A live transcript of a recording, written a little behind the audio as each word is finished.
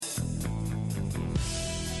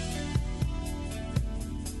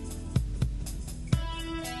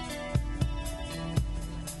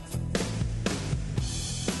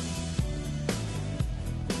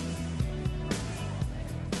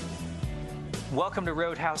Welcome to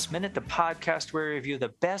Roadhouse Minute, the podcast where we review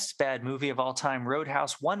the best bad movie of all time,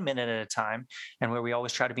 Roadhouse, 1 minute at a time, and where we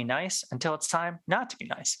always try to be nice until it's time not to be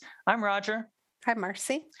nice. I'm Roger. Hi,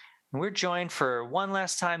 Marcy. And we're joined for one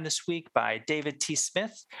last time this week by David T.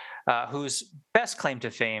 Smith, whose best claim to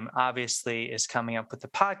fame, obviously, is coming up with the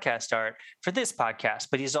podcast art for this podcast,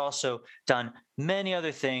 but he's also done many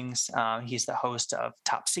other things. He's the host of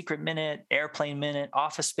Top Secret Minute, Airplane Minute,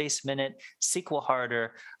 Office Space Minute, Sequel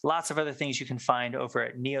Harder, lots of other things you can find over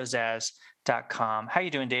at neozaz.com. How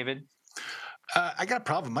you doing, David? I got a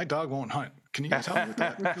problem. My dog won't hunt. Can you guys help me with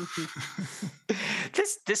that?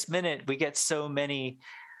 This minute, we get so many.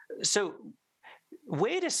 So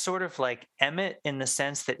Wade is sort of like Emmett in the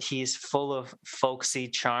sense that he's full of folksy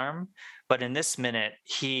charm, but in this minute,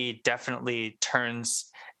 he definitely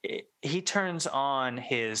turns on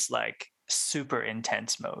his like super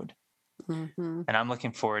intense mode. Mm-hmm. And I'm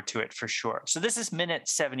looking forward to it for sure. So this is minute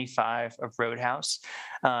 75 of Roadhouse.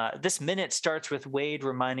 This minute starts with Wade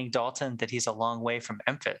reminding Dalton that he's a long way from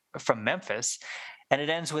Memphis, and it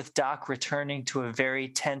ends with Doc returning to a very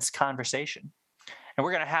tense conversation. And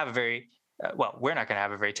we're going to have a very, we're not going to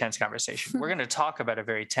have a very tense conversation. We're going to talk about a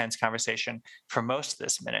very tense conversation for most of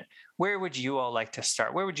this minute. Where would you all like to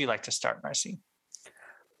start? Where would you like to start, Marcy?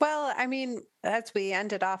 Well, I mean, as we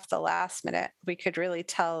ended off the last minute, we could really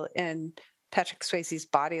tell in Patrick Swayze's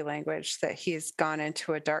body language that he's gone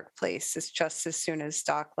into a dark place. It's just as soon as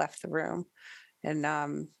Doc left the room. And,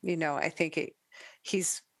 I think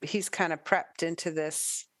he's kind of prepped into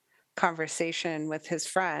this conversation with his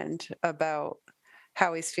friend about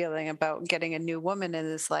how he's feeling about getting a new woman in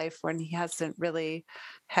his life when he hasn't really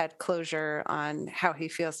had closure on how he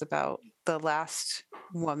feels about the last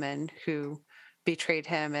woman who betrayed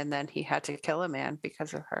him, and then he had to kill a man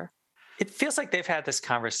because of her. It feels like they've had this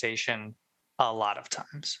conversation a lot of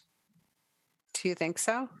times. Do you think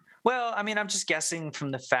so? Well, I mean, I'm just guessing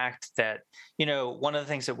from the fact that, one of the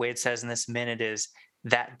things that Wade says in this minute is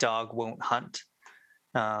that dog won't hunt.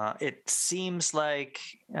 It seems like,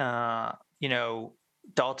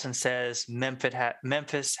 Dalton says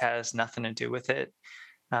Memphis has nothing to do with it.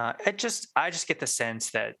 I just get the sense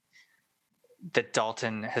that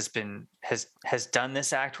Dalton has done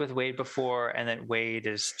this act with Wade before, and that Wade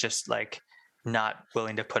is just like not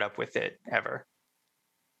willing to put up with it ever.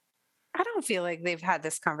 I don't feel like they've had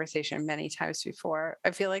this conversation many times before.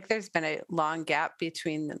 I feel like there's been a long gap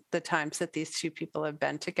between the times that these two people have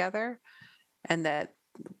been together, and that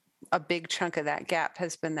a big chunk of that gap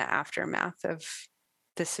has been the aftermath of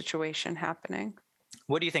this situation happening.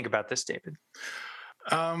 What do you think about this, David?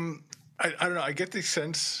 I don't know. I get the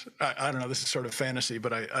sense, I don't know, this is sort of fantasy,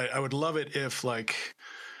 but I would love it if like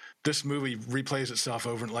this movie replays itself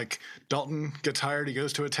over, and like Dalton gets hired, he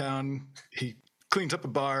goes to a town, he cleans up a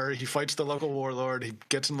bar, he fights the local warlord, he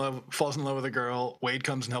gets in love, falls in love with a girl, Wade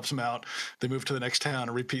comes and helps him out, they move to the next town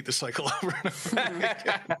and repeat the cycle over and over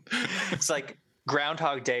again. It's like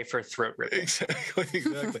Groundhog Day for throat ripping.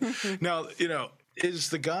 Exactly. Now, is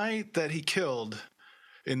the guy that he killed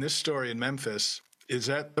in this story in Memphis, is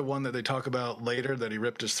that the one that they talk about later, that he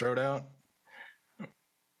ripped his throat out?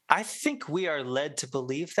 I think we are led to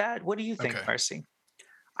believe that. What do you think, Okay. Marcy?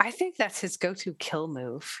 I think that's his go-to kill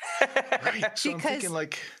move. Right. So Because, I'm thinking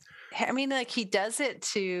like... I mean, like he does it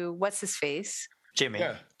to, what's his face? Jimmy.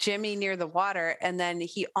 Yeah. Jimmy near the water, and then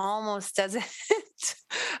he almost does it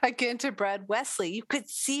again to Brad Wesley. You could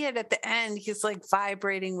see it at the end. He's like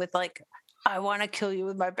vibrating with like, I want to kill you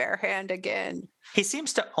with my bare hand again. He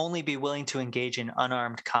seems to only be willing to engage in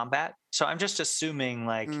unarmed combat. So I'm just assuming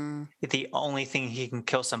like the only thing he can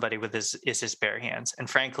kill somebody with is his bare hands. And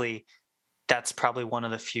frankly, that's probably one of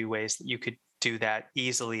the few ways that you could do that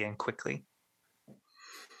easily and quickly.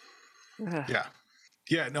 Yeah.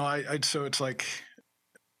 Yeah, no, so it's like,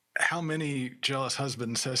 how many jealous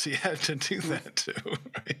husbands has he had to do that to?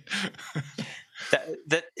 Right?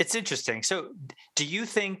 that it's interesting. So do you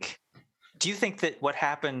think that what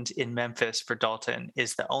happened in Memphis for Dalton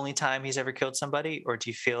is the only time he's ever killed somebody, or do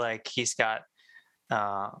you feel like he's got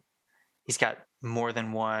more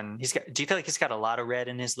than one? Do you feel like he's got a lot of red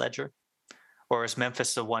in his ledger, or is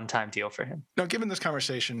Memphis a one-time deal for him? No, given this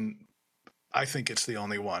conversation, I think it's the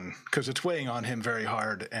only one, because it's weighing on him very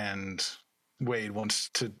hard, and Wade wants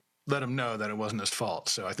to let him know that it wasn't his fault.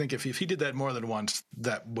 So I think if he did that more than once,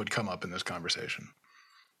 that would come up in this conversation.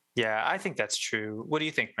 Yeah, I think that's true. What do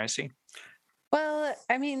you think, Marcy? Well,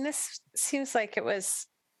 I mean, this seems like it was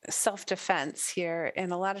self-defense here,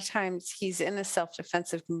 and a lot of times he's in a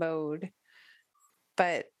self-defensive mode,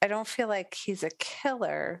 but I don't feel like he's a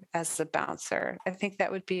killer as a bouncer. I think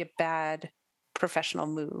that would be a bad professional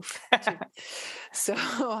move. So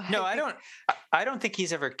No, I don't think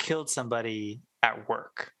he's ever killed somebody at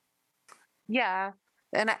work. yeah.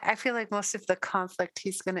 And I feel like most of the conflict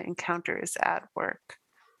he's going to encounter is at work.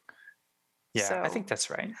 Yeah, I So, think that's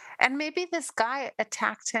right. and maybe this guy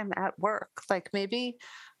attacked him at work. Like maybe,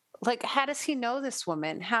 like, how does he know this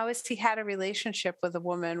woman? How has he had a relationship with a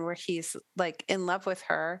woman where he's like in love with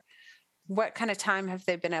her? What kind of time have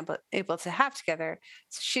they been able to have together?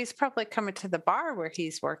 She's probably coming to the bar where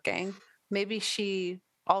he's working. Maybe she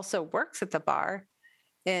also works at the bar.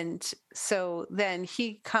 And so then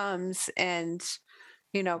he comes and,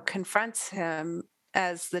 confronts him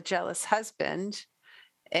as the jealous husband.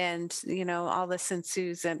 And, all this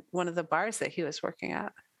ensues at one of the bars that he was working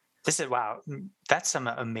at. This is wow. That's some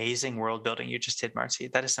amazing world building you just did, Marcy.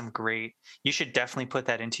 That is some great. You should definitely put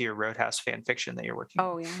that into your Roadhouse fan fiction that you're working on.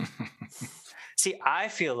 Oh, yeah. See, I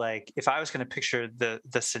feel like if I was going to picture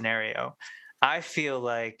the scenario, I feel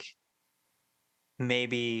like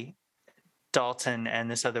maybe Dalton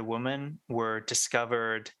and this other woman were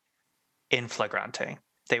discovered in flagrante.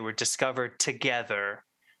 They were discovered together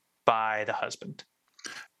by the husband.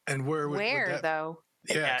 And where would that, though?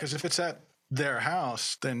 Yeah, because if it's at their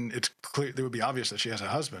house, then it's clear. It would be obvious that she has a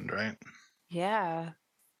husband, right? Yeah.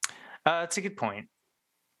 It's a good point.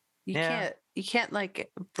 You can't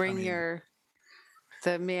like bring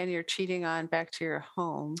the man you're cheating on back to your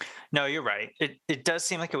home. No, you're right. It does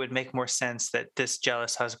seem like it would make more sense that this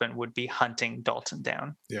jealous husband would be hunting Dalton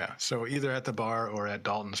down. Yeah. So either at the bar or at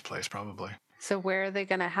Dalton's place, probably. So where are they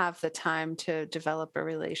going to have the time to develop a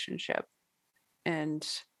relationship and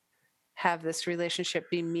have this relationship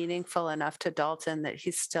be meaningful enough to Dalton that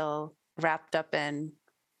he's still wrapped up in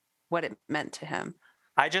what it meant to him?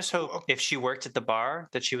 I just hope if she worked at the bar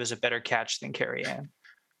that she was a better catch than Carrie Ann.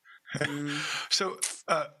 So,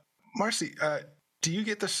 Marcy, do you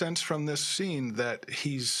get the sense from this scene that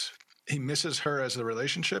he misses her as a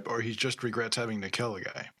relationship, or he just regrets having to kill the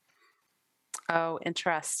guy? Oh,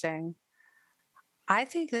 interesting. I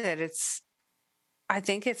think it's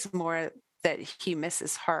more that he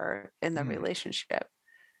misses her in the relationship.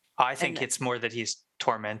 I think it's more that he's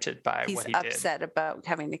tormented by what he did. He's upset about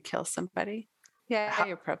having to kill somebody. Yeah,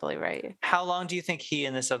 you're probably right. How long do you think he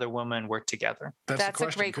and this other woman were together? That's a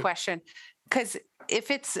great question. Because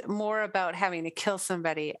if it's more about having to kill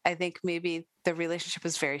somebody, I think maybe the relationship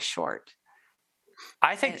was very short.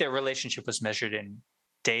 I think their relationship was measured in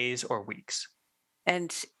days or weeks.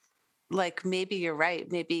 And like, maybe you're right.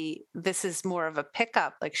 Maybe this is more of a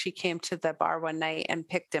pickup. Like she came to the bar one night and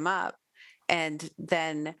picked him up. And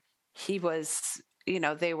then he was,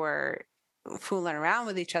 they were fooling around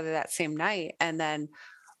with each other that same night. And then,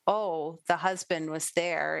 the husband was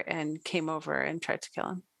there and came over and tried to kill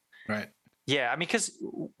him. Right. Yeah. I mean, because,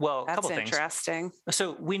 a couple things. That's interesting.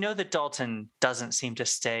 So we know that Dalton doesn't seem to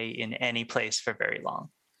stay in any place for very long.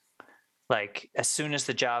 Like as soon as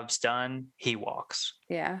the job's done, he walks.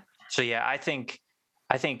 Yeah. So yeah, I think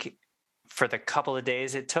for the couple of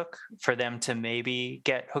days it took for them to maybe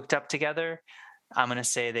get hooked up together, I'm going to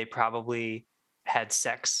say they probably had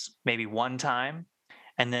sex maybe one time.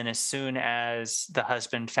 And then as soon as the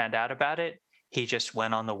husband found out about it, he just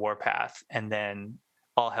went on the warpath and then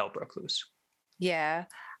all hell broke loose. Yeah,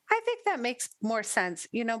 I think that makes more sense.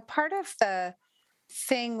 Part of the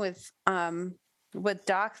thing with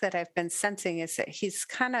Doc that I've been sensing is that he's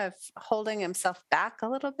kind of holding himself back a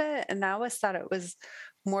little bit. And I always thought it was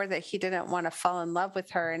more that he didn't want to fall in love with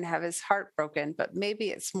her and have his heart broken. But maybe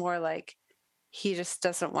it's more like he just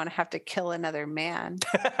doesn't want to have to kill another man.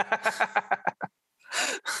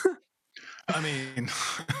 I mean,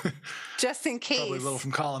 just in case. Probably a little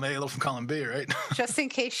from column A, a little from column B, right? Just in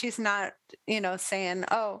case she's not, saying,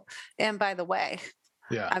 "Oh, and by the way,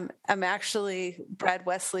 yeah, I'm actually Brad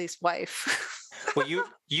Wesley's wife." Well,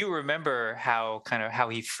 you remember how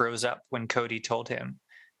he froze up when Cody told him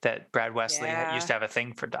that Brad Wesley used to have a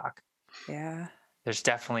thing for Doc. Yeah. There's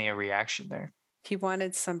definitely a reaction there. He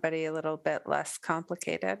wanted somebody a little bit less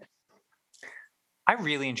complicated. I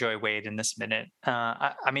really enjoy Wade in this minute.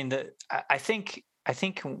 I think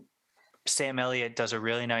Sam Elliott does a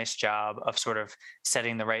really nice job of sort of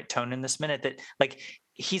setting the right tone in this minute. That like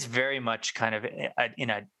he's very much kind of in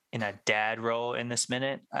a dad role in this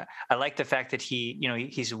minute. I like the fact that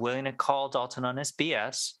he's willing to call Dalton on his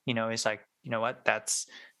BS. He's like, you know what,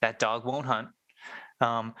 that dog won't hunt.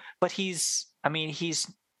 But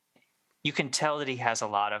you can tell that he has a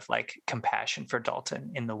lot of like compassion for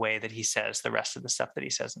Dalton in the way that he says the rest of the stuff that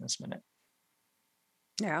he says in this minute.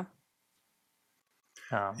 Yeah.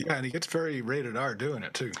 And he gets very rated R doing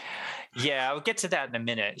it too. Yeah, I'll get to that in a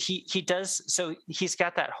minute. He does. So he's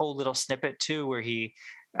got that whole little snippet too, where he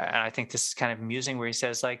and I think this is kind of amusing, where he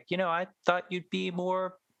says like, I thought you'd be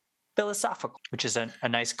more philosophical, which is a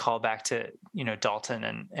nice callback to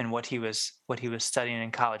Dalton and what he was studying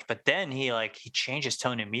in college. But then he changed his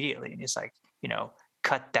tone immediately, and he's like,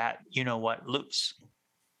 cut that what loose.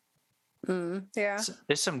 Yeah. So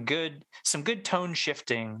there's some good tone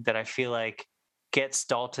shifting that I feel like gets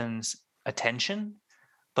Dalton's attention,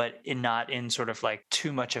 but not in sort of like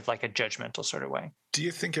too much of like a judgmental sort of way. Do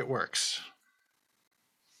you think it works?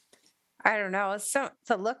 I don't know. So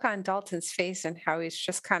the look on Dalton's face and how he's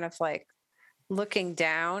just kind of like looking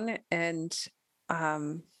down, and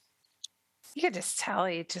you could just tell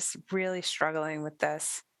he's just really struggling with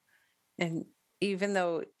this. And even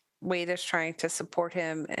though Wade is trying to support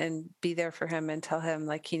him and be there for him and tell him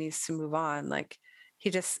like he needs to move on, like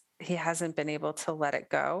he hasn't been able to let it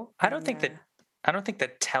go. I don't think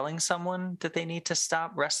that telling someone that they need to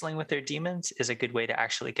stop wrestling with their demons is a good way to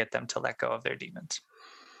actually get them to let go of their demons.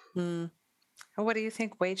 What do you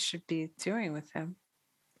think Wade should be doing with him?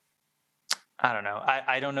 I don't know.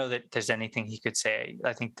 I don't know that there's anything he could say.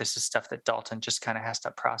 I think this is stuff that Dalton just kind of has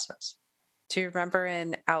to process. Do you remember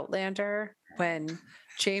in Outlander when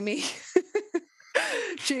Jamie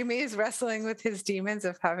is wrestling with his demons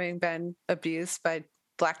of having been abused by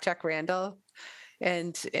Blackjack Randall,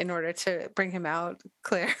 and in order to bring him out,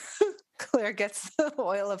 Claire gets the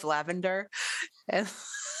oil of lavender and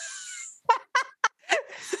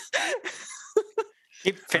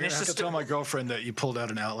I have to tell my girlfriend that you pulled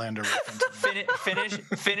out an Outlander reference.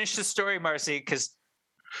 Finish the story, Marcy, because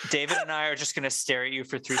David and I are just going to stare at you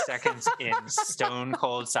for 3 seconds in stone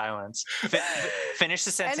cold silence. Finish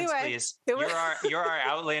the sentence, Anyway, please. You're our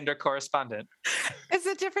Outlander correspondent. It's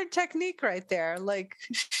a different technique right there. Like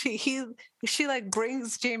she like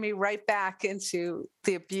brings Jamie right back into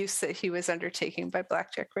the abuse that he was undertaking by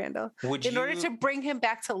Blackjack Randall in order to bring him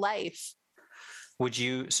back to life.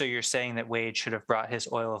 So you're saying that Wade should have brought his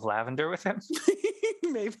oil of lavender with him?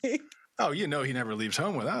 Maybe. Oh, he never leaves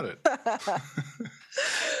home without it.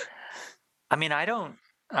 I mean, I don't,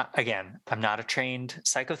 again, I'm not a trained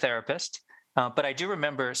psychotherapist, but I do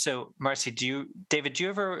remember. So Marcy, David, do you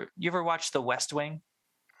ever watch The West Wing?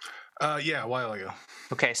 Yeah, a while ago.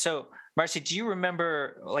 Okay. So Marcy, do you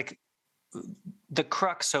remember like the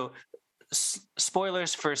crux? So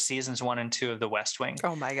spoilers for seasons 1 and 2 of The West Wing.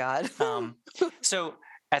 Oh my God. So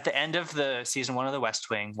at the end of the season 1 of The West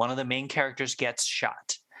Wing, one of the main characters gets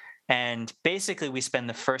shot. And basically we spend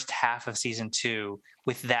the first half of season 2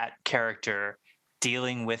 with that character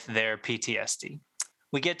dealing with their PTSD.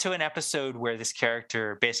 We get to an episode where this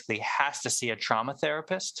character basically has to see a trauma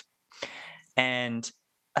therapist. And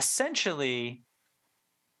essentially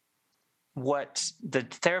what the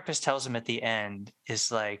therapist tells him at the end is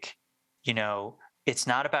like, it's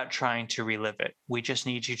not about trying to relive it. We just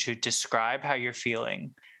need you to describe how you're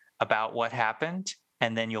feeling about what happened,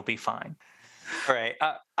 and then you'll be fine. All right.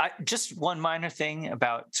 Just one minor thing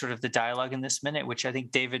about sort of the dialogue in this minute, which I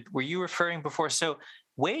think, David, were you referring before? So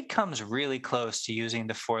Wade comes really close to using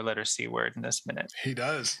the 4-letter C word in this minute. He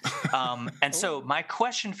does. And so my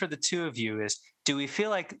question for the two of you is, do we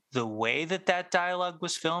feel like the way that dialogue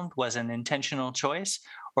was filmed was an intentional choice,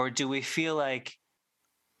 or do we feel like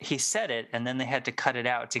he said it and then they had to cut it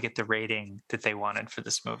out to get the rating that they wanted for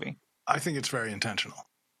this movie? I think it's very intentional.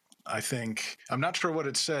 I'm not sure what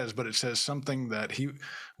it says, but it says something that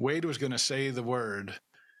Wade was going to say the word,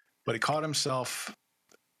 but he caught himself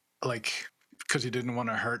like, because he didn't want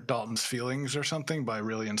to hurt Dalton's feelings or something by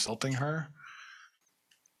really insulting her.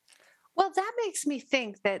 Well, that makes me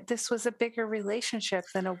think that this was a bigger relationship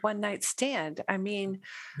than a one-night stand. I mean,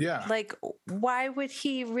 yeah, like, why would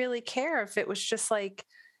he really care if it was just like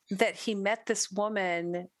that he met this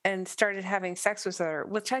woman and started having sex with her,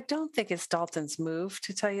 which I don't think is Dalton's move,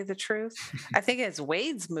 to tell you the truth. I think it's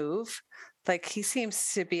Wade's move. Like, he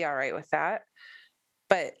seems to be all right with that.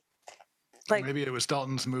 But like, maybe it was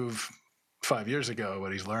Dalton's move 5 years ago,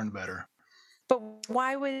 but he's learned better. But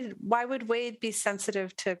why would Wade be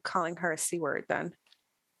sensitive to calling her a C word then?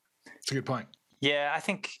 It's a good point. Yeah, I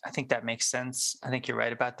think that makes sense. I think you're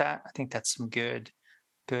right about that. I think that's some good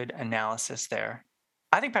analysis there.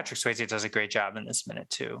 I think Patrick Swayze does a great job in this minute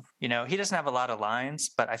too. He doesn't have a lot of lines,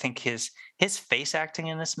 but I think his face acting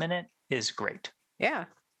in this minute is great. Yeah,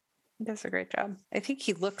 he does a great job. I think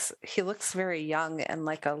he looks very young and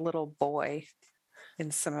like a little boy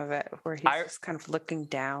in some of it, where he's just kind of looking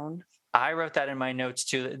down. I wrote that in my notes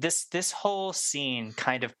too. This whole scene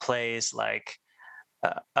kind of plays like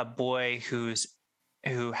a boy who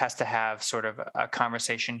has to have sort of a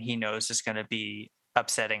conversation he knows is going to be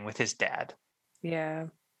upsetting with his dad. Yeah.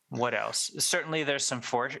 What else? Certainly there's some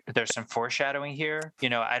foreshadowing here.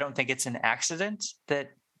 I don't think it's an accident that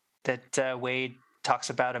Wade talks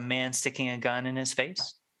about a man sticking a gun in his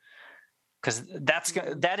face? Because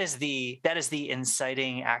that is the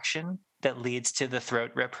inciting action that leads to the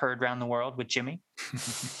throat rip heard around the world with Jimmy.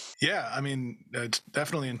 Yeah, I mean, it's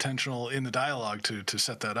definitely intentional in the dialogue to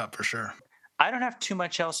set that up for sure. I don't have too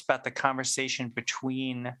much else about the conversation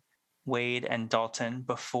between Wade and Dalton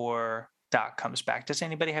before Doc comes back. Does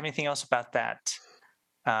anybody have anything else about that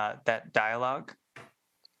dialogue?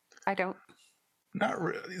 I don't. Not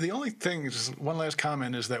really. The only thing is one last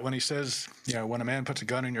comment is that when he says, when a man puts a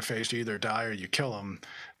gun in your face, you either die or you kill him.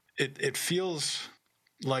 It feels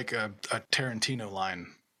like a Tarantino line,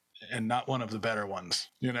 and not one of the better ones.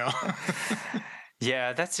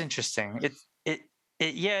 Yeah, that's interesting.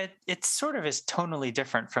 It sort of is tonally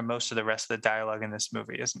different from most of the rest of the dialogue in this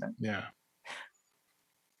movie, isn't it? Yeah.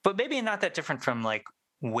 But maybe not that different from like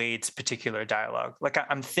Wade's particular dialogue. Like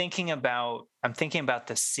I'm thinking about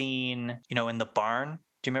the scene, in the barn.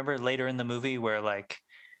 Do you remember later in the movie where like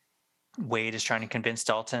Wade is trying to convince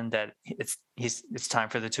Dalton that it's time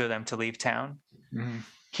for the two of them to leave town? Mm-hmm.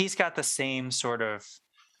 He's got the same sort of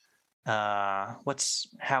how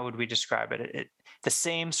would we describe it? The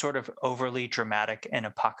same sort of overly dramatic and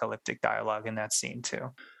apocalyptic dialogue in that scene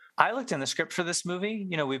too. I looked in the script for this movie.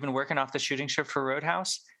 We've been working off the shooting script for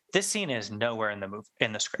Roadhouse. This scene is nowhere in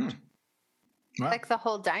the script. Wow. Like the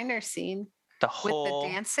whole diner scene with the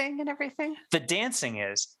dancing and everything. The dancing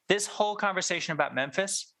is this whole conversation about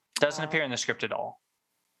Memphis doesn't appear in the script at all.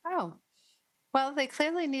 Oh, well, they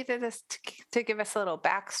clearly needed us to give us a little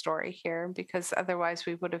backstory here, because otherwise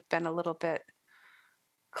we would have been a little bit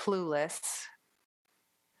clueless.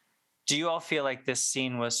 Do you all feel like this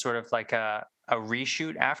scene was sort of like a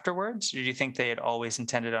reshoot afterwards? Or do you think they had always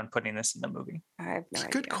intended on putting this in the movie? I have no idea. It's a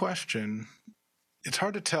good question. It's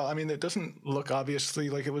hard to tell. I mean, it doesn't look obviously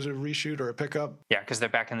like it was a reshoot or a pickup. Yeah, because they're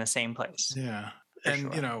back in the same place. Yeah.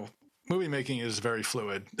 And, sure. Movie making is very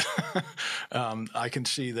fluid. I can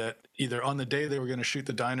see that either on the day they were going to shoot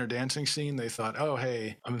the diner dancing scene, they thought, oh,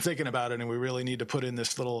 hey, I'm thinking about it and we really need to put in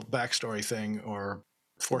this little backstory thing or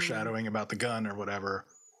foreshadowing about the gun or whatever.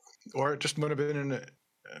 Or it just would have been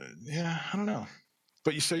I don't know.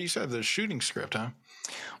 But you said the shooting script, huh?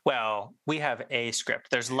 Well, we have a script.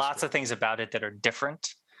 There's lots of things about it that are different.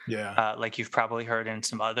 Yeah. Like you've probably heard in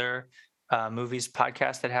some other movies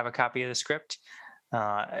podcasts that have a copy of the script.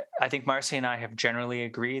 I think Marcy and I have generally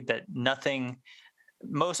agreed that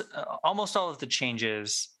almost all of the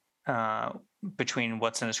changes between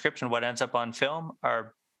what's in the script and what ends up on film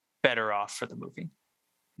are better off for the movie.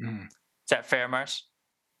 Mm. Is that fair, Mars?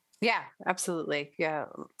 Yeah, absolutely. Yeah.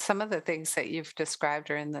 Some of the things that you've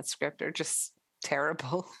described are in the script are just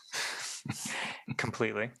terrible.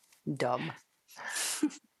 Completely. Dumb.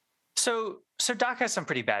 So Doc has some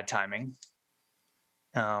pretty bad timing.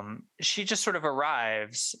 She just sort of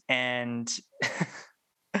arrives and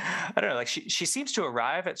I don't know, like she seems to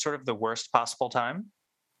arrive at sort of the worst possible time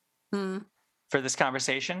for this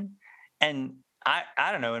conversation. And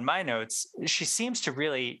I don't know, in my notes, she seems to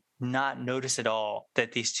really not notice at all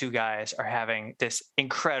that these two guys are having this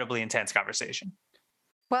incredibly intense conversation.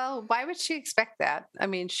 Well, why would she expect that? I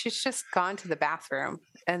mean, she's just gone to the bathroom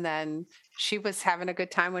and then she was having a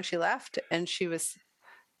good time when she left and she was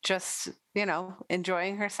just,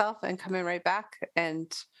 enjoying herself and coming right back.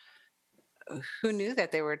 And who knew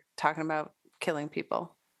that they were talking about killing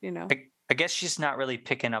people, I guess she's not really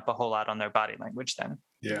picking up a whole lot on their body language then.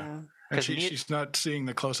 Yeah. And she's not seeing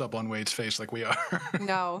the close-up on Wade's face like we are.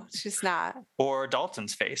 No, she's not. Or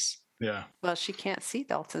Dalton's face. Yeah. Well, she can't see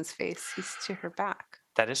Dalton's face. He's to her back.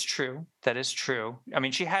 That is true. I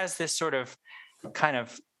mean, she has this sort of kind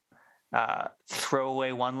of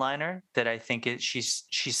throwaway one-liner that I think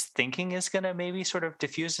she's thinking is going to maybe sort of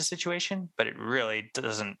diffuse the situation, but it really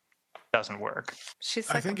doesn't work.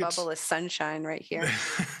 She's like a bubble of sunshine right here.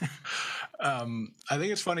 I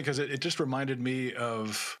think it's funny because it just reminded me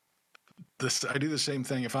of this. I do the same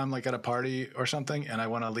thing if I'm like at a party or something and I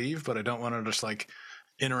want to leave, but I don't want to just like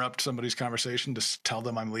interrupt somebody's conversation to tell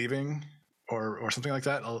them I'm leaving or something like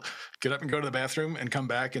that. I'll get up and go to the bathroom and come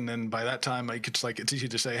back, and then by that time, it's easy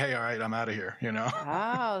to say, "Hey, all right, I'm out of here."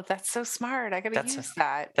 Oh, that's so smart. I got to use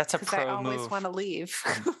that. That's a pro move. I always want to leave.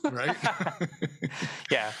 Right?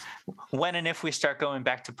 Yeah. When and if we start going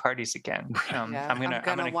back to parties again, I'm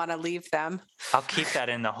gonna want to leave them. I'll keep that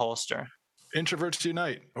in the holster. Introverts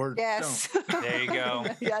unite, or yes. Don't. There you go.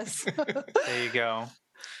 Yes. There you go.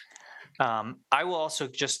 I will also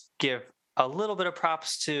just give a little bit of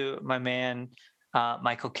props to my man,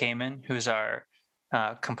 Michael Kamen, who's our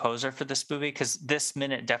composer for this movie, because this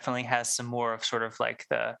minute definitely has some more of sort of like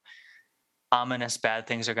the ominous bad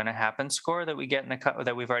things are going to happen score that we get in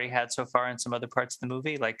that we've already had so far in some other parts of the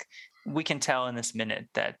movie. Like we can tell in this minute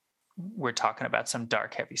that we're talking about some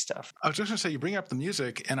dark, heavy stuff. I was just going to say, you bring up the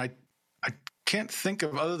music, and I can't think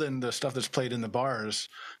of, other than the stuff that's played in the bars,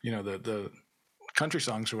 the country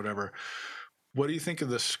songs or whatever. What do you think of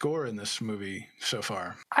the score in this movie so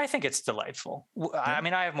far? I think it's delightful. I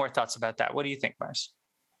mean, I have more thoughts about that. What do you think, Mars?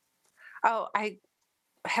 Oh, I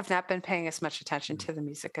have not been paying as much attention to the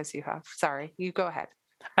music as you have. Sorry, you go ahead.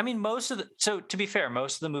 I mean, so to be fair,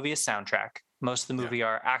 most of the movie is soundtrack. Most of the movie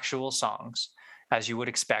are actual songs, as you would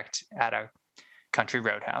expect at a country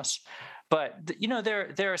roadhouse. But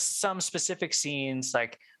there are some specific scenes,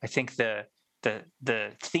 like I think the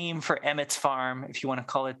theme for Emmett's Farm, if you want to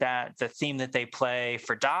call it that, the theme that they play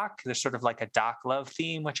for Doc, there's sort of like a Doc love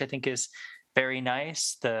theme, which I think is very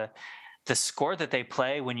nice. The score that they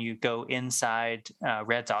play when you go inside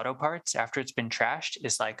Red's Auto Parts after it's been trashed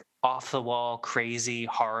is like off the wall, crazy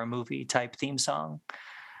horror movie type theme song.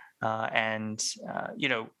 We're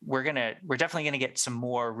definitely gonna get some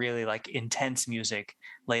more really like intense music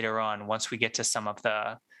later on once we get to some of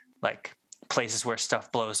the like places where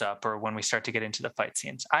stuff blows up or when we start to get into the fight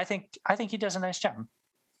scenes. I think he does a nice job.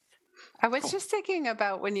 I was just thinking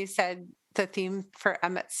about when you said the theme for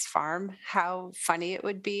Emmett's Farm, how funny it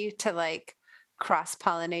would be to like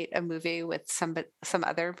cross-pollinate a movie with some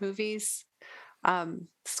other movies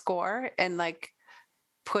score and like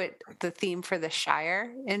put the theme for The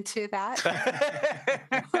Shire into that.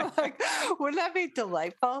 Like, wouldn't that be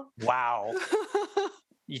delightful? Wow.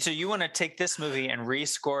 So you want to take this movie and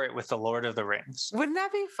rescore it with The Lord of the Rings? Wouldn't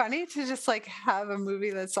that be funny to just like have a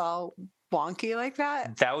movie that's all wonky like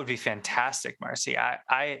that? That would be fantastic, Marcy.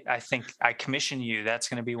 I think I commission you. That's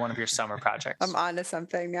going to be one of your summer projects. I'm on to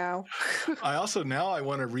something now. I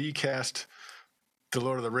want to recast The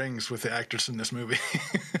Lord of the Rings with the actors in this movie.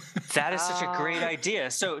 That is such a great idea.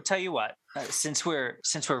 So tell you what, since we're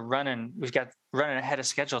running ahead of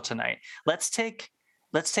schedule tonight, let's take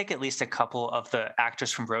at least a couple of the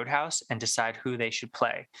actors from Roadhouse and decide who they should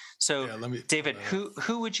play. So, David,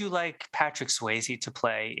 who would you like Patrick Swayze to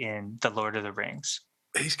play in The Lord of the Rings?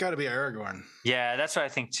 He's got to be Aragorn. Yeah, that's what I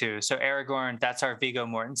think too. So Aragorn, that's our Viggo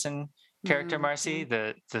Mortensen character, Marcy,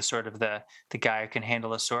 the sort of the guy who can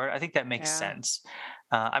handle a sword. I think that makes sense.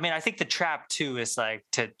 I mean, I think the trap too is like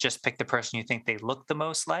to just pick the person you think they look the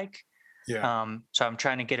most like. Yeah. So I'm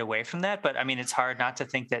trying to get away from that, but I mean, it's hard not to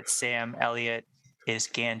think that Sam Elliott is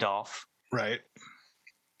Gandalf. Right.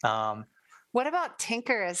 What about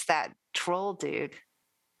Tinker as that troll dude?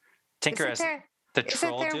 Tinker as the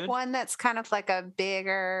troll dude? Isn't there one that's kind of like a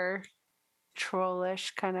bigger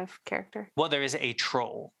trollish kind of character? Well, there is a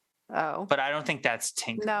troll. Oh. But I don't think that's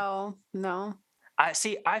Tinker. No. I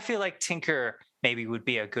feel like Tinker maybe would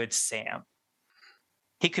be a good Sam.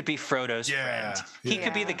 He could be Frodo's friend. He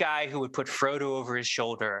could be the guy who would put Frodo over his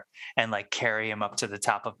shoulder and like carry him up to the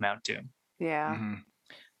top of Mount Doom. Yeah. Mm-hmm.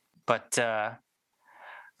 But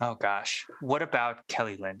oh gosh, what about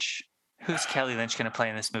Kelly Lynch? Who's Kelly Lynch going to play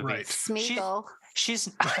in this movie? Right. Smeagol. She's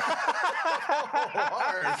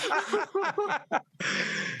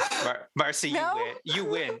Marcy, you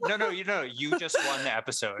win. No, you just won the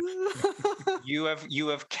episode. You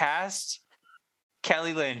have cast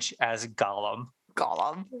Kelly Lynch as Gollum.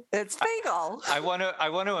 It's Smeagol. I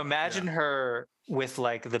want to imagine her with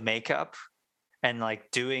like the makeup and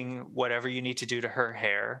like doing whatever you need to do to her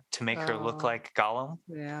hair to make her look like Gollum.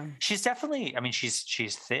 Yeah. She's definitely, I mean,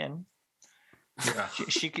 she's thin. Yeah.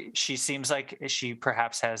 She seems like she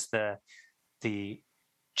perhaps has the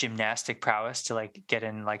gymnastic prowess to like get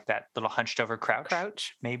in like that little hunched over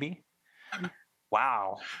crouch maybe.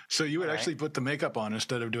 Wow. So you would actually put the makeup on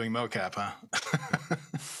instead of doing mocap, huh?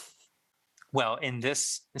 Well, in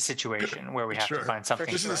this situation where we have to find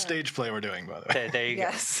something. This is a stage play we're doing, by the way. There you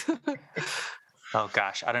go. Oh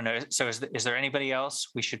gosh, I don't know. So is there anybody else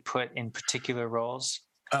we should put in particular roles?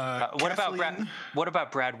 What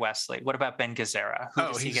about Brad Wesley? What about Ben Gazzara? Who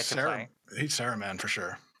does he get to play? He's Saruman for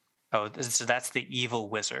sure. Oh, so that's the evil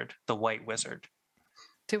wizard, the white wizard.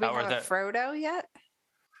 Do we have Frodo yet?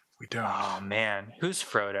 We don't. Oh man, who's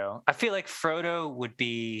Frodo? I feel like Frodo would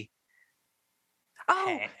be.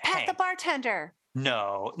 Pat the bartender.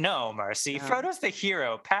 No, Marcy. No. Frodo's the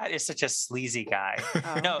hero. Pat is such a sleazy guy.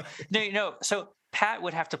 No. So Pat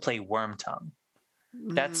would have to play Wormtongue.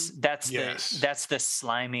 That's the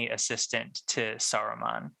slimy assistant to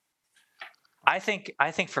Saruman. I think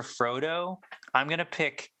for Frodo, I'm gonna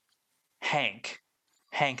pick Hank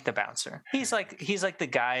the bouncer. He's like the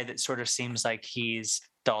guy that sort of seems like he's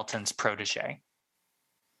Dalton's protege.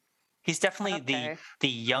 He's definitely the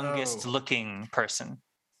youngest looking person.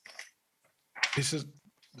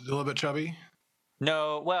 A little bit chubby.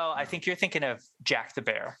 No, well, I think you're thinking of Jack the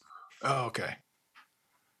Bear, Oh, okay.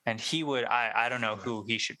 and he would. I don't know who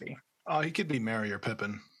he should be. Oh, he could be Merry or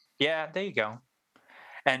Pippin. Yeah, there you go.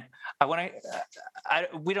 And I want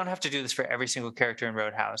to. We don't have to do this for every single character in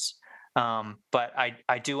Roadhouse, but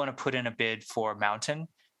I do want to put in a bid for Mountain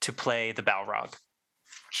to play the Balrog.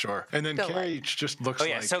 Sure. And then Still Carrie just looks Oh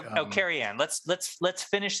yeah. like. So Carrie Ann. Let's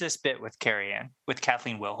finish this bit with Carrie Ann with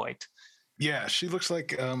Kathleen Wilhoit. Yeah, she looks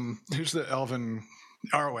like who's the elven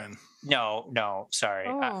Arwen? No, sorry.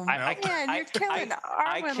 Oh I, man, you're killing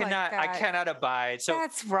Arwen like that. I cannot abide. So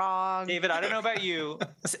That's wrong. David, I don't know about you,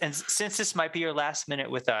 and since this might be your last minute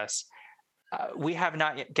with us, we have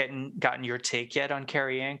not yet gotten your take yet on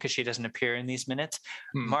Carrie Ann because she doesn't appear in these minutes.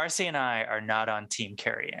 Marcy and I are not on Team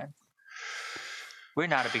Carrie Ann. We're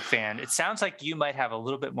not a big fan. It sounds like you might have a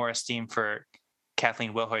little bit more esteem for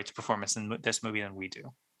Kathleen Wilhoit's performance in this movie than we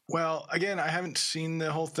do. Well, again, I haven't seen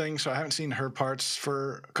the whole thing, so I haven't seen her parts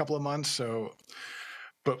for a couple of months. So,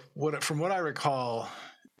 but from what I recall,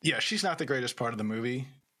 yeah, she's not the greatest part of the movie.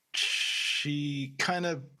 She kind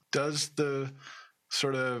of does the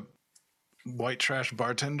sort of white trash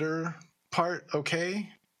bartender part okay,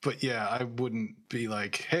 but yeah, I wouldn't be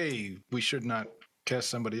like, hey, we should not cast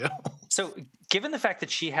somebody else. So, given the fact that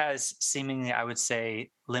she has seemingly, I would say,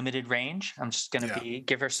 limited range, I'm just going to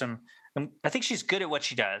give her some. I think she's good at what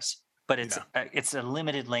she does, but it's a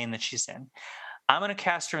limited lane that she's in. I'm going to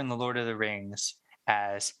cast her in The Lord of the Rings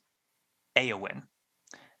as Eowyn,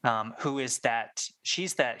 who is that?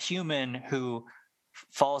 She's that human who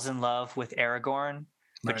falls in love with Aragorn,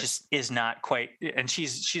 but just is not quite. And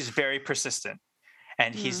she's very persistent,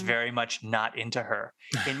 and he's very much not into her.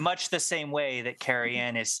 In much the same way that Carrie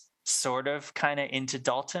Ann is sort of kind of into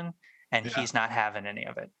Dalton, and he's not having any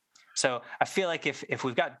of it. So I feel like if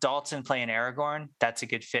we've got Dalton playing Aragorn, that's a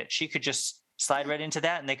good fit. She could just slide right into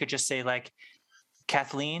that, and they could just say like,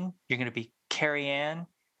 Kathleen, you're going to be Carrie Ann,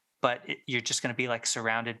 but you're just going to be like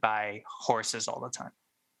surrounded by horses all the time.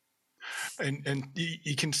 And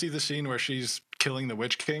you can see the scene where she's killing the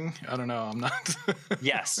Witch King. I don't know. I'm not.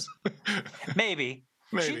 Yes, maybe.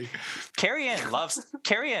 Maybe. Carrie Ann loves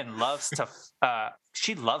to.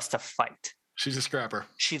 She loves to fight. She's a scrapper.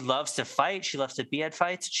 She loves to fight. She loves to be at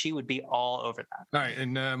fights. She would be all over that. All right,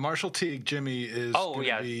 and Marshall Teague, Jimmy is. Oh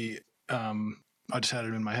yeah. Be, I just had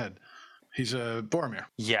it in my head. He's a Boromir.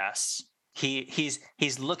 Yes,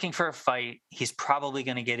 he's looking for a fight. He's probably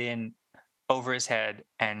going to get in over his head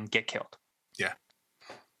and get killed. Yeah.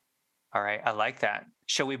 All right, I like that.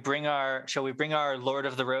 Shall we bring our Lord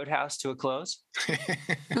of the Roadhouse to a close?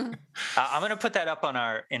 I'm going to put that up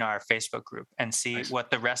in our Facebook group and see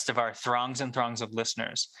what the rest of our throngs and throngs of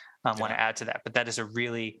listeners want to add to that. But that is a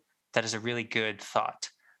really good thought.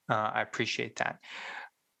 I appreciate that.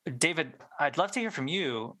 David, I'd love to hear from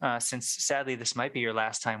you, since sadly this might be your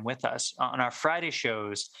last time with us. On our Friday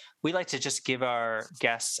shows, we like to just give our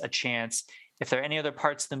guests a chance, if there are any other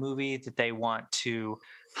parts of the movie that they want to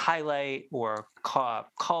highlight or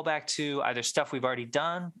call back to, either stuff we've already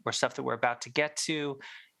done or stuff that we're about to get to.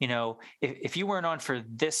 You know, if you weren't on for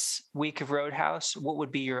this week of Roadhouse, what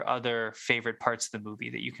would be your other favorite parts of the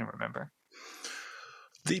movie that you can remember?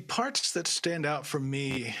 The parts that stand out for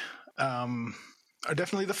me are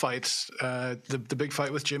definitely the fights. The big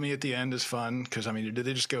fight with Jimmy at the end is fun because, I mean,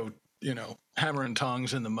 they just go, hammer and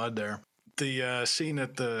tongs in the mud there. The scene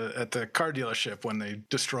at the car dealership when they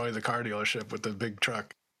destroy the car dealership with the big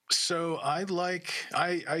truck. So I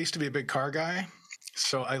used to be a big car guy,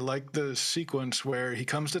 so I like the sequence where he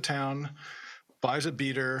comes to town, buys a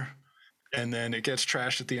beater, and then it gets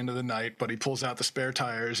trashed at the end of the night, but he pulls out the spare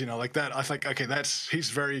tires, like that. I think, okay, he's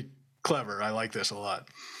very clever. I like this a lot.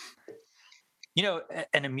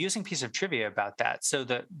 An amusing piece of trivia about that. So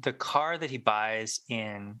the car that he buys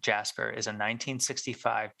in Jasper is a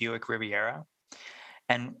 1965 Buick Riviera.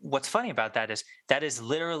 And what's funny about that is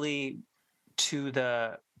literally to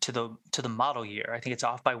the model year. I think it's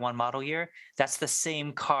off by one model year. That's the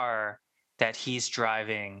same car that he's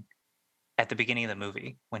driving at the beginning of the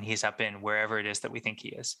movie when he's up in wherever it is that we think he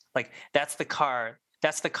is. Like that's the car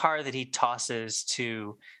that he tosses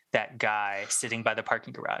to that guy sitting by the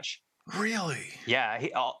parking garage. Really? Yeah.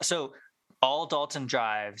 So all Dalton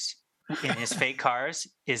drives in his fake cars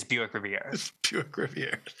is Buick Riviera. It's Buick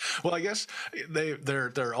Riviera. Well, I guess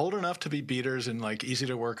they're old enough to be beaters and like easy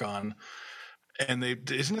to work on. And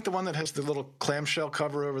isn't it the one that has the little clamshell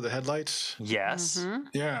cover over the headlights? Yes. Mm-hmm.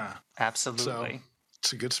 Yeah. Absolutely. So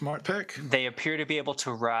it's a good smart pick. They appear to be able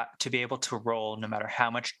to roll no matter how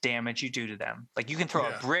much damage you do to them. Like you can throw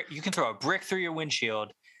a brick through your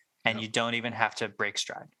windshield and you don't even have to break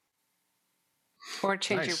stride. Or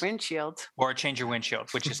change your Nice. windshield. or change your windshield,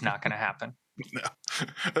 which is not going to happen. No.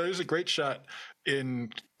 There's a great shot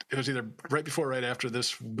it was either right before or right after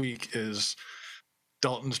this week is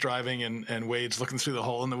Dalton's driving and Wade's looking through the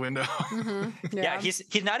hole in the window. Yeah, he's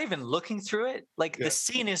not even looking through it. Like Yeah. the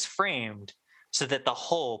scene is framed so that the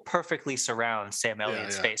hole perfectly surrounds Sam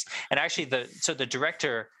Elliott's yeah. face. And actually the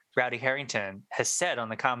director Rowdy Harrington has said on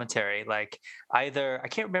the commentary, like either I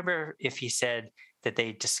can't remember if he said that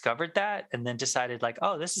they discovered that and then decided like,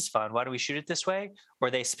 oh, this is fun. Why don't we shoot it this way?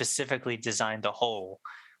 Or they specifically designed the hole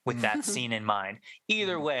with that scene in mind.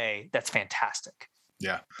 Either way, that's fantastic.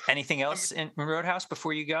 Yeah. Anything else in Roadhouse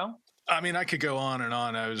before you go? I mean, I could go on and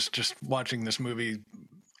on. I was just watching this movie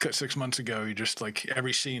 6 months ago. You just like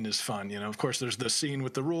every scene is fun. You know, of course, there's the scene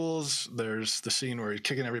with the rules. There's the scene where he's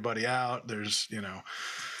kicking everybody out. There's, you know,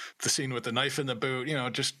 the scene with the knife in the boot. You know,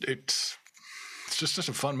 it's just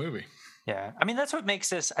a fun movie. Yeah. I mean, that's what makes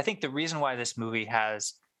this, I think the reason why this movie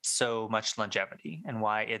has so much longevity and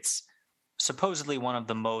why it's supposedly one of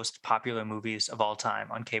the most popular movies of all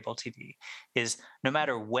time on cable TV is no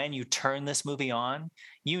matter when you turn this movie on,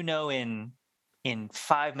 you know, in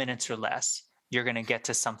 5 minutes or less, you're going to get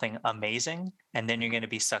to something amazing. And then you're going to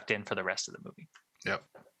be sucked in for the rest of the movie. Yep.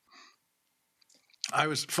 I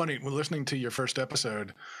was funny when listening to your first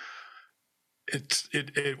episode.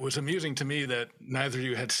 It was amusing to me that neither of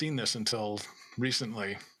you had seen this until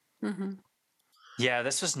recently. Yeah,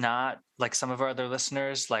 this was not like some of our other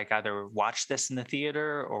listeners, like either watched this in the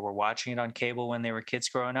theater or were watching it on cable when they were kids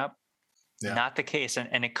growing up. Yeah. Not the case.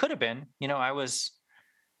 And it could have been, you know, I was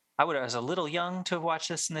a little young to have watched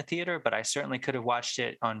this in the theater, but I certainly could have watched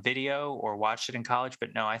it on video or watched it in college.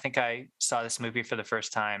 But no, I think I saw this movie for the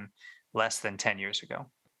first time less than 10 years ago.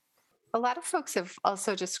 A lot of folks have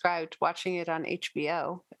also described watching it on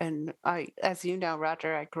HBO. And as you know,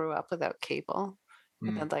 Roger, I grew up without cable.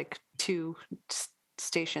 I had like 2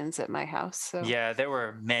 stations at my house. So yeah, there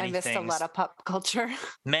were many I missed a lot of pop culture.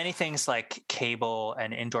 Many things like cable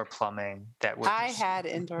and indoor plumbing that were I had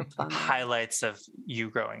indoor plumbing. highlights of you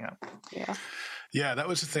growing up. Yeah. Yeah, that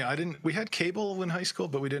was the thing. We had cable in high school,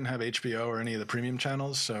 but we didn't have HBO or any of the premium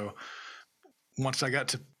channels. So once I got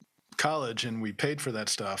to college and we paid for that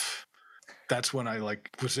stuff, that's when I like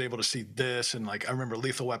was able to see this. And like I remember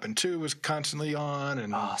Lethal Weapon 2 was constantly on,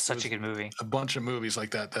 and such a good movie. A bunch of movies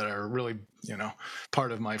like that are really, you know,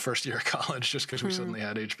 part of my first year of college just because we suddenly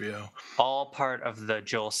had HBO. All part of the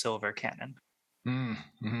Joel Silver canon.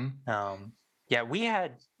 Yeah, we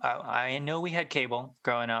had I know we had cable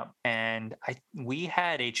growing up, and we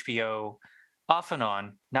had HBO off and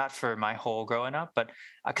on, not for my whole growing up, but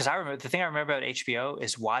because I remember the thing I remember about HBO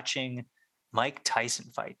is watching Mike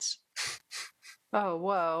Tyson fights. Oh,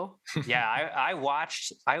 whoa. Yeah, I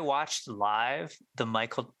watched live the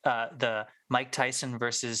Mike Tyson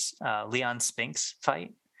versus Leon Spinks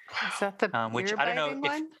fight. Is that the which I don't know if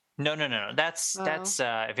one? No. That's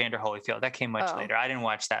Evander Holyfield. That came much later. I didn't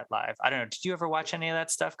watch that live. I don't know. Did you ever watch any of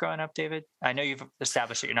that stuff growing up, David? I know you've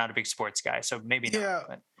established that you're not a big sports guy, so maybe not. Yeah,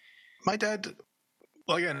 but. My dad.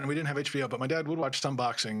 Well, again, we didn't have HBO, but my dad would watch some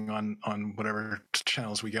boxing on whatever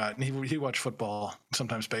channels we got, and he watched football,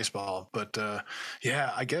 sometimes baseball. But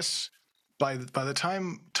yeah, I guess by the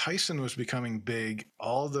time Tyson was becoming big,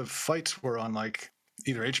 all the fights were on like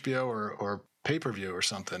either HBO or pay-per-view or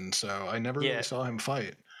something. So I never really saw him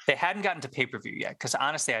fight. They hadn't gotten to pay-per-view yet, because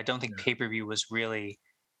honestly, I don't think pay-per-view was really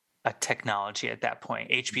a technology at that point.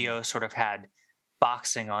 HBO sort of had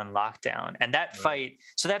boxing on lockdown, and that fight.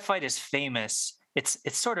 So that fight is famous. It's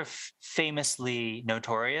sort of famously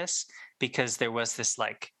notorious because there was this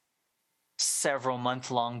like several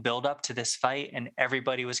month-long build-up to this fight, and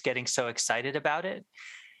everybody was getting so excited about it,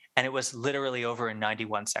 and it was literally over in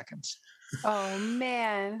 91 seconds. Oh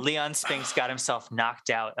man! Leon Spinks got himself knocked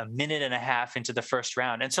out a minute and a half into the first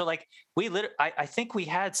round, and so like I think we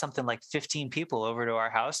had something like 15 people over to our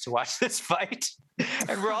house to watch this fight,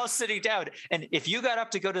 and we're all sitting down. And if you got up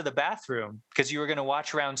to go to the bathroom because you were going to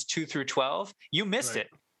watch rounds 2 through 12, you missed it.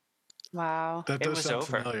 Wow, that does sound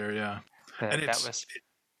familiar. Yeah, and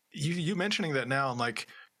you mentioning that now, I'm like,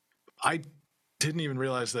 I didn't even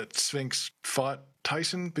realize that Spinks fought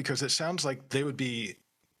Tyson, because it sounds like they would be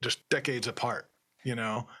just decades apart, you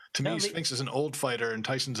know. To me, Spinks is an old fighter and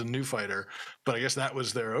Tyson's a new fighter, but I guess that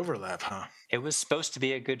was their overlap, huh? It was supposed to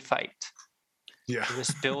be a good fight. Yeah, it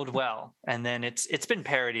was billed well, and then it's been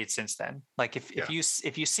parodied since then. Like if you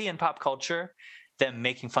see in pop culture them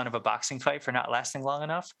making fun of a boxing fight for not lasting long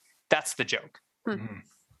enough, that's the joke.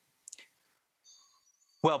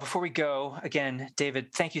 Well, before we go, again,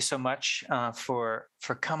 David, thank you so much for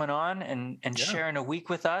coming on and sharing a week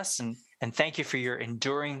with us, and thank you for your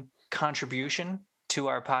enduring contribution to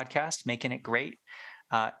our podcast, making it great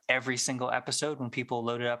every single episode when people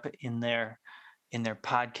load it up in their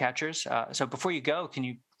podcatchers. So before you go, can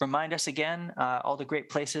you remind us again all the great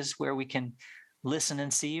places where we can listen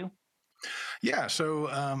and see you? Yeah, so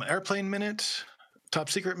Airplane Minute, Top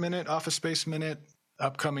Secret Minute, Office Space Minute,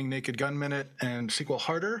 upcoming Naked Gun Minute, and Sequel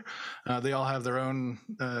Harder. They all have their own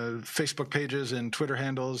Facebook pages and Twitter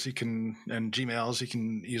handles. And Gmails. You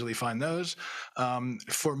can easily find those.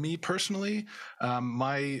 For me personally,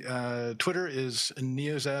 my Twitter is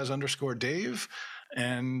neozaz_Dave.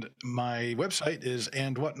 And my website is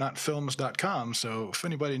andwhatnotfilms.com. So if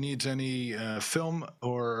anybody needs any film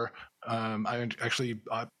or I actually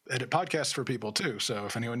edit podcasts for people too. So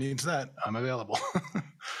if anyone needs that, I'm available.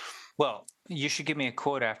 Well, you should give me a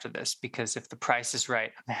quote after this, because if the price is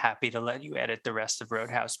right, I'm happy to let you edit the rest of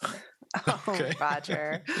Roadhouse Minute. Oh, Okay.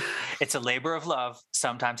 Roger. It's a labor of love.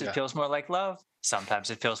 Sometimes it feels more like love. Sometimes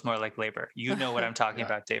it feels more like labor. You know what I'm talking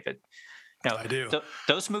about, David. No, I do.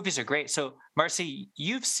 Those movies are great. So, Marcy,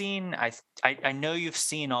 you've seen, I know you've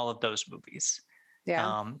seen all of those movies.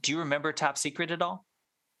 Yeah. Do you remember Top Secret at all?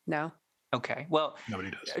 No. Okay. Well, Nobody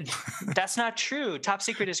does. that's not true. Top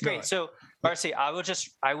Secret is great. No, So, Marcy,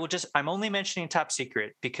 I'm only mentioning Top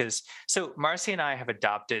Secret because, so Marcy and I have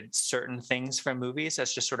adopted certain things from movies.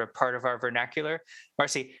 That's just sort of part of our vernacular.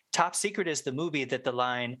 Marcy, Top Secret is the movie that the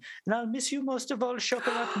line, "And I'll miss you most of all,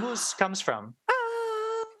 chocolat mousse," comes from.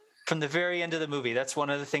 From the very end of the movie. That's one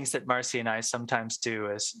of the things that Marcy and I sometimes do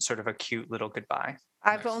as sort of a cute little goodbye.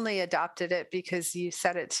 I've only adopted it because you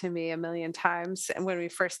said it to me a million times and when we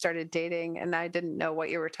first started dating, and I didn't know what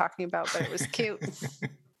you were talking about, but it was cute.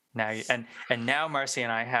 Now and now Marcy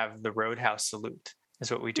and I have the Roadhouse salute is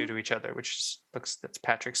what we do to each other, which that's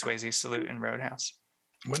Patrick Swayze's salute in Roadhouse.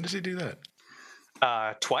 When does he do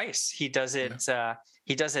that? Twice. He does it.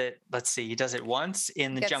 He does it. Let's see. He does it once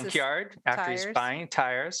in the Gets his junkyard after tires. he's buying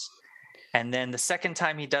tires, and then the second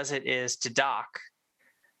time he does it is to Doc.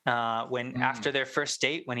 When after their first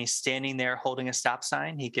date, when he's standing there holding a stop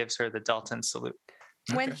sign, he gives her the Dalton salute.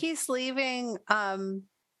 When he's leaving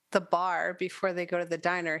the bar before they go to the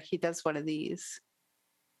diner, he does one of these.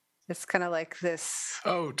 It's kind of like this.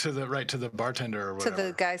 Oh, to the bartender or whatever. To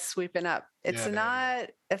the guy sweeping up. It's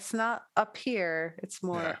It's not up here. It's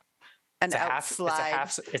more an outslide.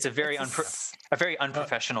 It's a very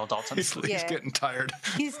unprofessional Dalton. He's getting tired.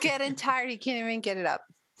 He's getting tired. He can't even get it up.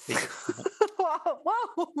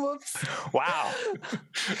 Whoa, whoops. Wow.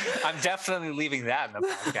 I'm definitely leaving that in the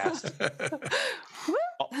podcast.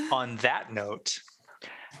 On that note,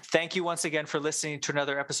 thank you once again for listening to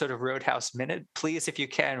another episode of Roadhouse Minute. Please, if you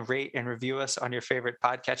can, rate and review us on your favorite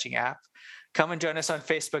podcatching app. Come and join us on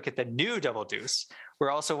Facebook at the new Double Deuce.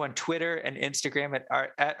 We're also on Twitter and Instagram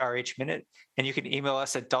at RH Minute, and you can email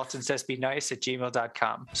us at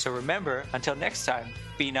daltonsaysbenice@gmail.com. So remember, until next time,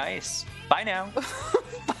 be nice. Bye now.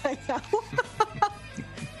 Bye now.